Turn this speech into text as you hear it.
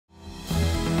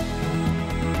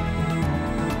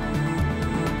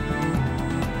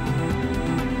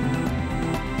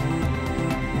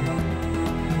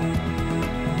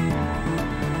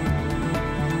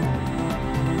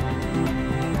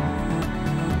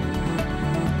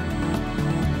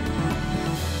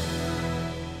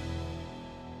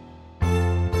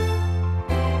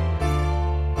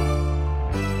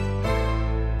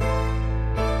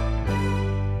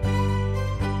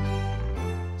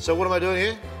So what am I doing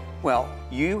here? Well,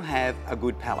 you have a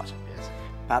good palate. Yes.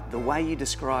 But the way you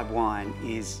describe wine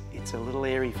is, it's a little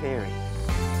airy-fairy.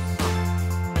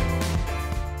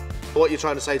 What you're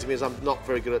trying to say to me is I'm not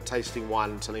very good at tasting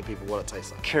wine and telling people what it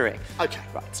tastes like. Correct. Okay.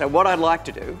 Right, so what I'd like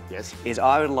to do Yes. is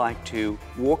I would like to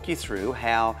walk you through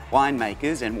how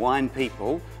winemakers and wine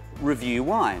people review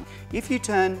wine. If you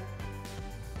turn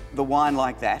the wine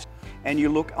like that and you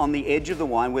look on the edge of the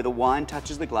wine where the wine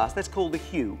touches the glass, that's called the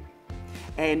hue.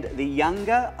 And the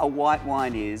younger a white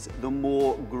wine is, the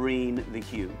more green the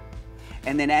hue.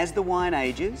 And then as the wine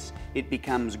ages, it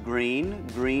becomes green,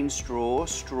 green straw,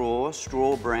 straw,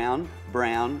 straw brown,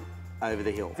 brown over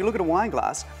the hill. If you look at a wine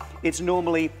glass, it's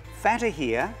normally fatter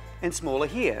here and smaller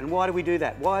here. And why do we do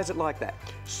that? Why is it like that?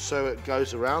 So it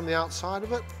goes around the outside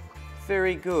of it?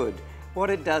 Very good. What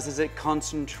it does is it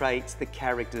concentrates the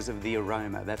characters of the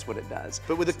aroma. That's what it does.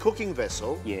 But with a cooking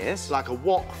vessel, Yes. like a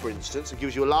wok, for instance, it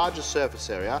gives you a larger surface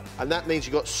area, and that means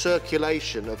you've got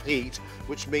circulation of heat,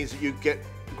 which means that you get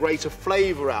greater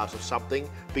flavour out of something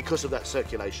because of that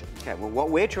circulation. Okay, well, what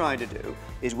we're trying to do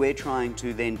is we're trying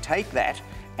to then take that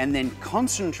and then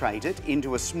concentrate it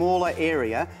into a smaller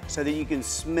area so that you can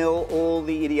smell all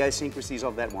the idiosyncrasies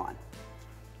of that wine.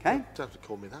 Okay? You don't have to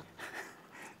call me that.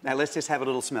 Now let's just have a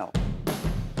little smell.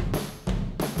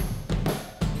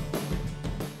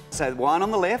 So wine on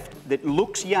the left that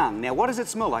looks young. Now what does it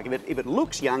smell like? If it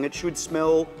looks young, it should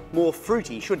smell more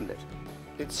fruity, shouldn't it?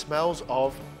 It smells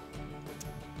of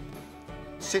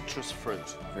citrus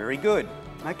fruit. Very good.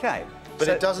 Okay. But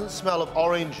So- it doesn't smell of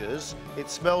oranges. It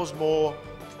smells more,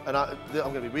 and I'm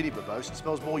going to be really verbose, it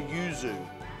smells more yuzu.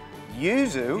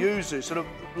 Yuzu? Yuzu, sort of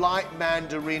light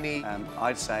mandarin-y.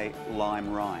 I'd say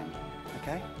lime rind.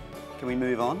 Okay? Can we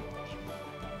move on?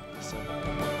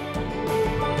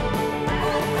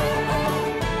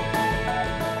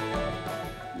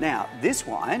 Now, this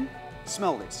wine,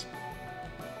 smell this.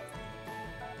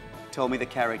 Tell me the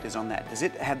characters on that. Does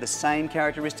it have the same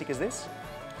characteristic as this?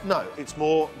 No, it's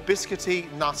more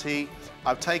biscuity, nutty.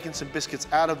 I've taken some biscuits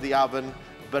out of the oven,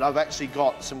 but I've actually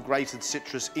got some grated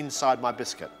citrus inside my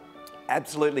biscuit.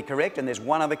 Absolutely correct, and there's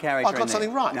one other character in I've there. got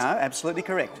something right. No, absolutely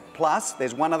correct. Plus,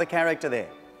 there's one other character there.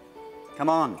 Come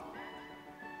on.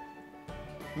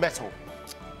 Metal.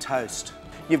 Toast.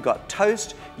 You've got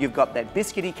toast, you've got that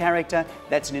biscuity character.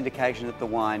 That's an indication that the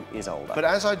wine is older. But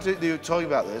as you're talking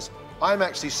about this, I'm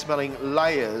actually smelling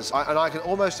layers, and I can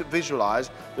almost visualise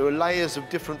there are layers of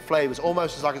different flavours,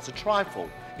 almost as like it's a trifle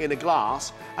in a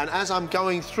glass. And as I'm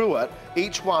going through it,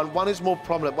 each one is more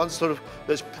prominent, one's sort of,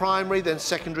 there's primary, then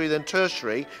secondary, then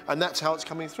tertiary, and that's how it's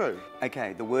coming through.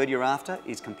 Okay, the word you're after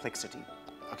is complexity.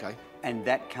 Okay. And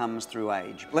that comes through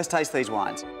age. Let's taste these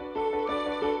wines.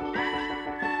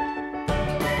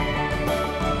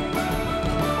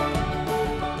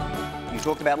 You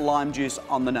talked about lime juice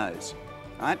on the nose,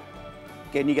 right?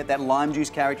 Again, you get that lime juice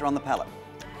character on the palate.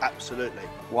 Absolutely.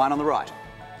 Wine on the right.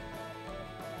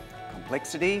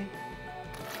 Complexity.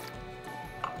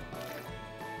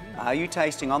 Are you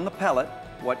tasting on the palate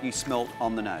what you smelt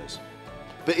on the nose?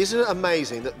 But isn't it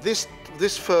amazing that this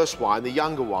first wine, the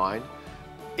younger wine,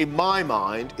 in my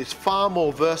mind, is far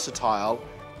more versatile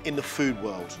in the food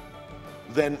world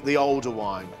than the older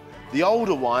wine. The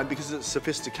older wine, because of its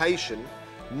sophistication,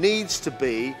 needs to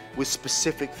be with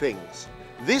specific things.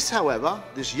 This, however,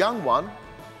 this young one,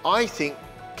 I think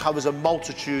covers a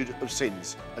multitude of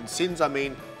sins. And sins, I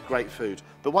mean great food.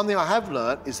 But one thing I have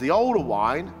learnt is the older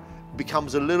wine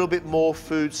becomes a little bit more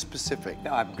food specific.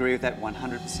 I agree with that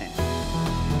 100%.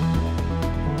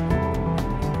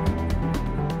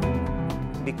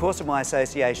 Because of my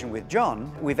association with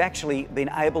John, we've actually been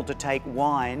able to take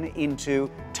wine into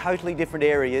totally different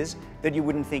areas that you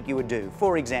wouldn't think you would do.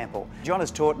 For example, John has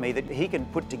taught me that he can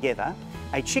put together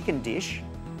a chicken dish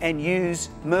and use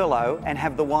Merlot and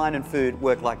have the wine and food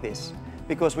work like this.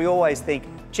 Because we always think,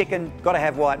 chicken, got to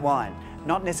have white wine.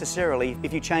 Not necessarily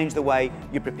if you change the way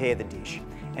you prepare the dish.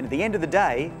 And at the end of the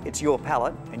day, it's your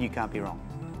palate and you can't be wrong.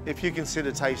 If you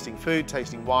consider tasting food,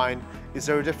 tasting wine, is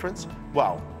there a difference?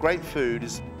 Well, great food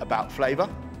is about flavour,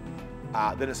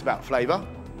 then it's about flavour,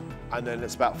 and then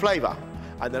it's about flavour.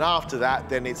 And then after that,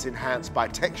 then it's enhanced by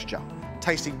texture.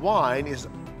 Tasting wine is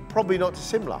probably not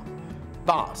dissimilar,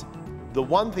 but the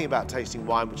one thing about tasting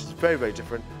wine, which is very, very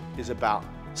different, is about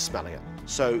smelling it.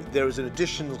 So there is an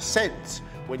additional sense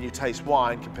when you taste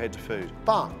wine compared to food.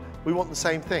 But we want the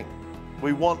same thing.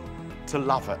 We want to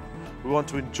love it. We want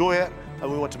to enjoy it,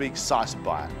 and we want to be excited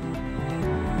by it.